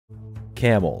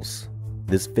Camels.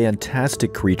 This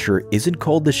fantastic creature isn't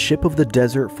called the ship of the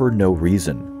desert for no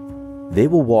reason. They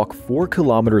will walk 4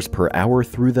 kilometers per hour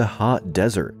through the hot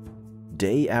desert,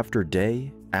 day after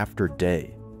day after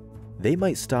day. They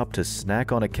might stop to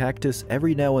snack on a cactus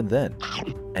every now and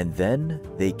then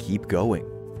they keep going,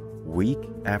 week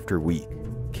after week,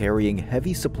 carrying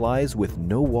heavy supplies with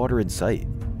no water in sight.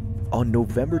 On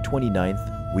November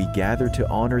 29th, we gather to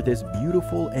honor this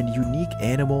beautiful and unique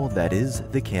animal that is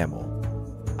the camel.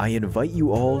 I invite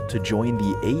you all to join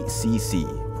the 8cc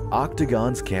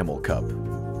Octagons Camel Cup.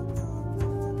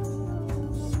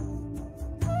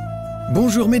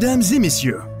 Bonjour mesdames et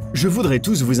messieurs, je voudrais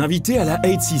tous vous inviter à la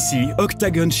 8cc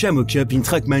Octagon Camel Cup in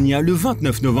Trackmania le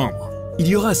 29 novembre. Il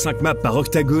y aura 5 maps par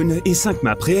octagone et 5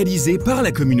 maps réalisées par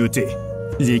la communauté.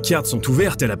 Les cartes sont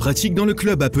ouvertes à la pratique dans le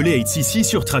club appelé 8cc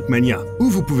sur Trackmania, où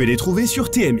vous pouvez les trouver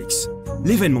sur TMX.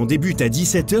 L'événement débute à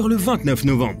 17 h le 29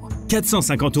 novembre.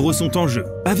 450 € sont en jeu,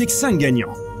 avec 5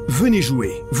 gagnants. Venez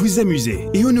jouer, vous amuser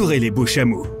et honorer les beaux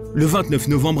chameaux. Le 29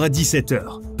 novembre à 17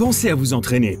 h. Pensez à vous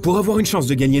entraîner pour avoir une chance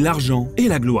de gagner l'argent et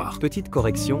la gloire. Petite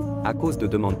correction, à cause de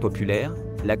demandes populaires,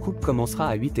 la coupe commencera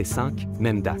à 8 et 5,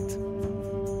 même date.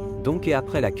 Donc et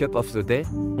après la Cup of the Day,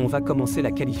 on va commencer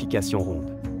la qualification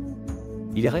ronde.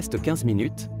 Il reste 15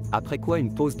 minutes, après quoi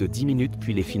une pause de 10 minutes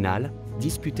puis les finales,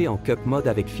 disputées en Cup mode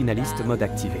avec finaliste mode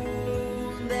activé.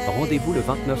 Rendez-vous le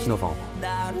 29 novembre.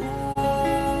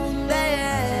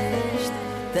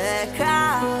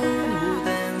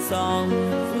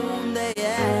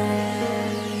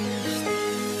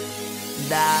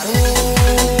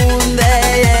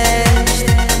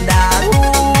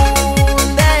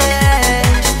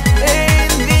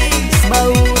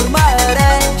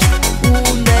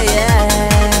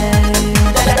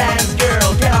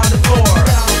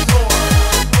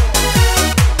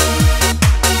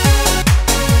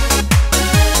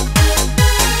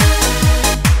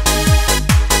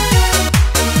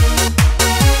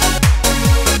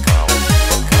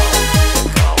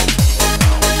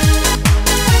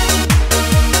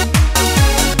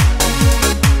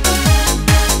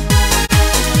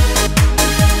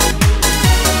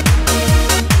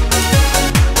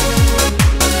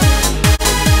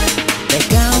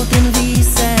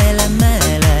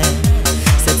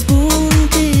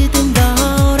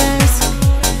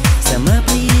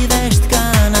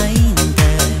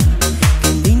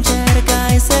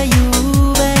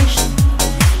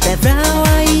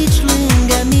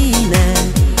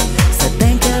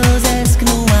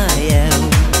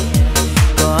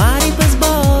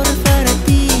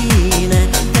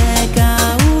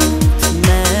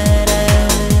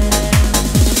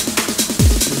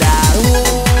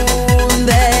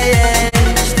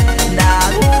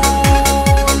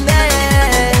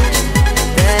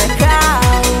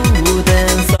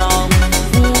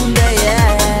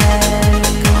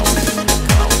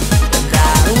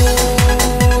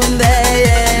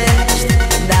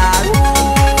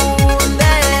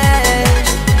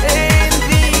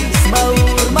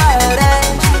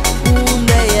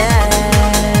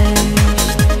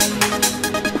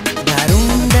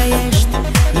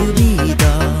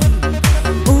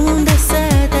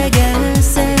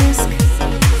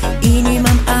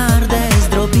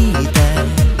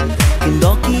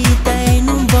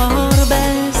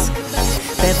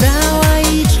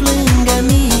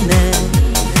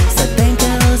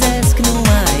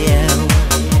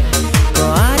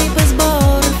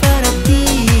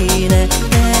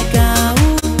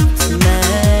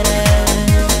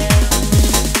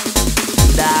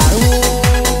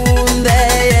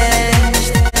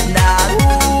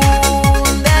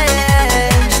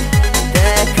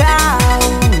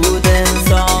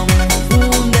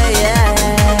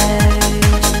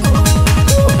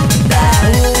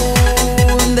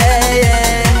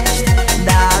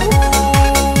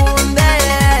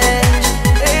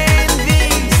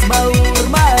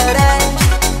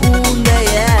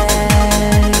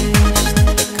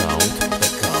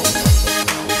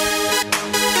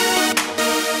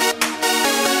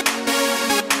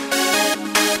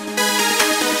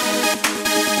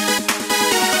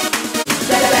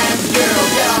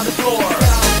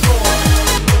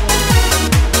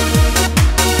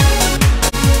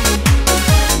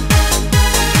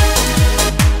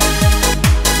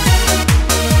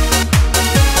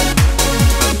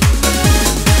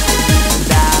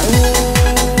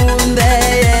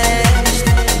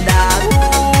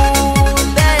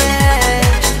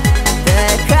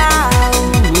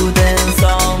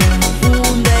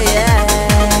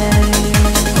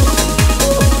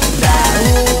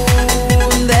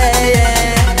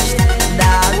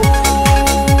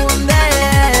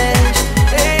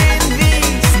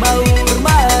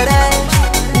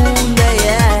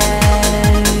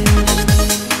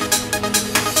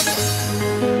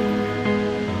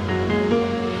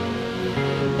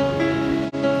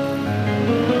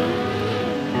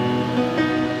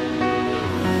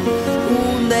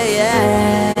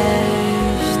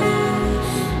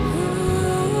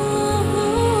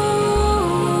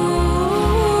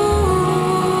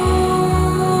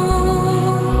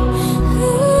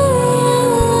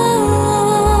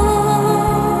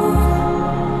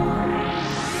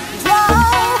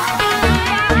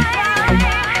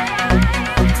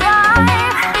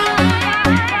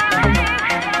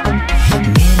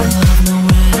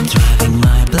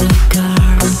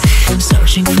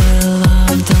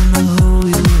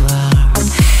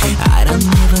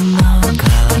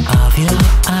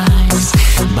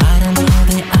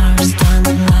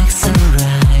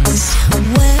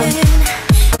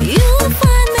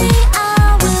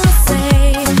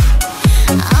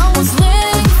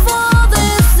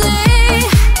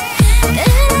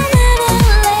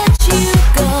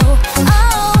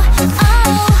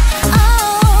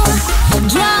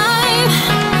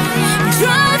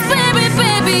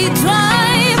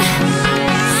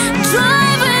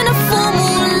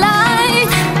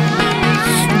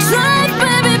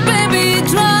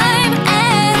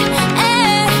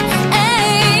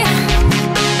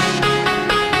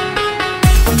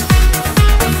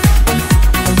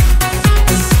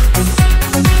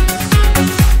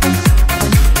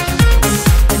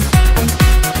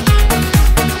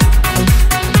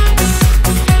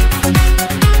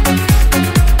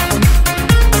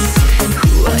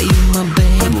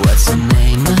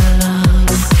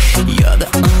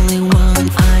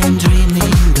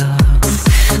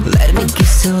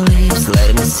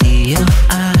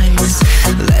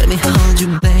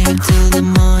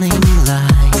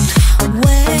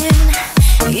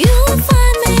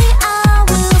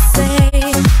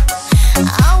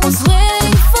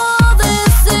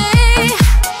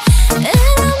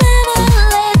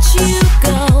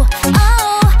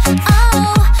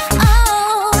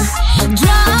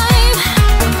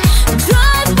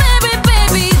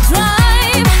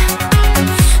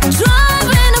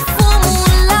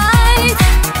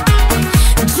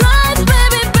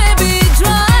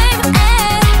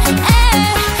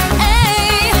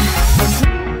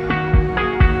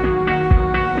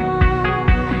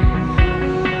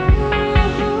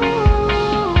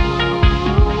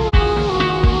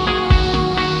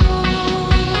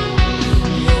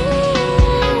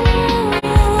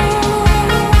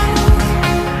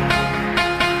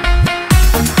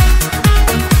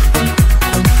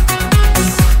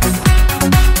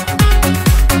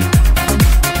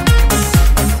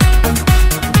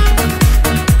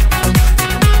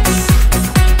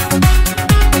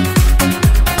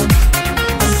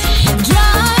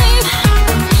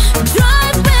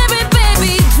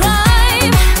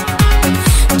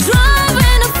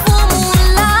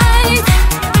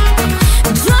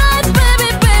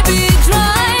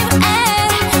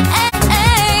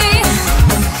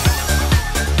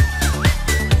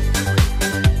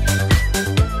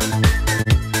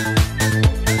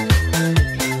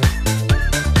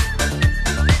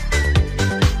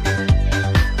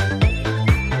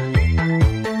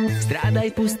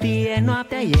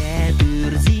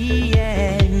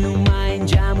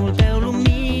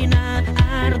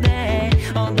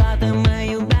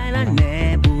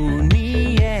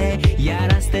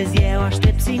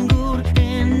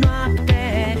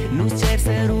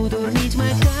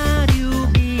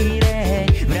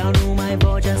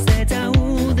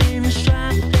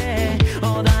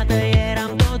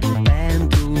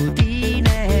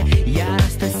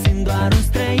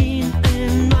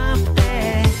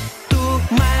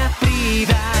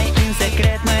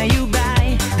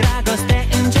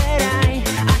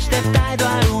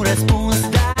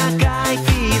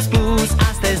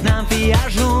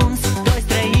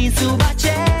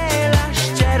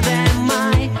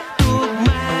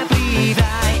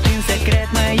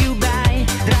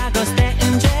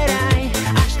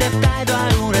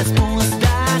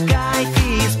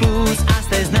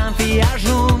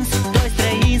 maquillage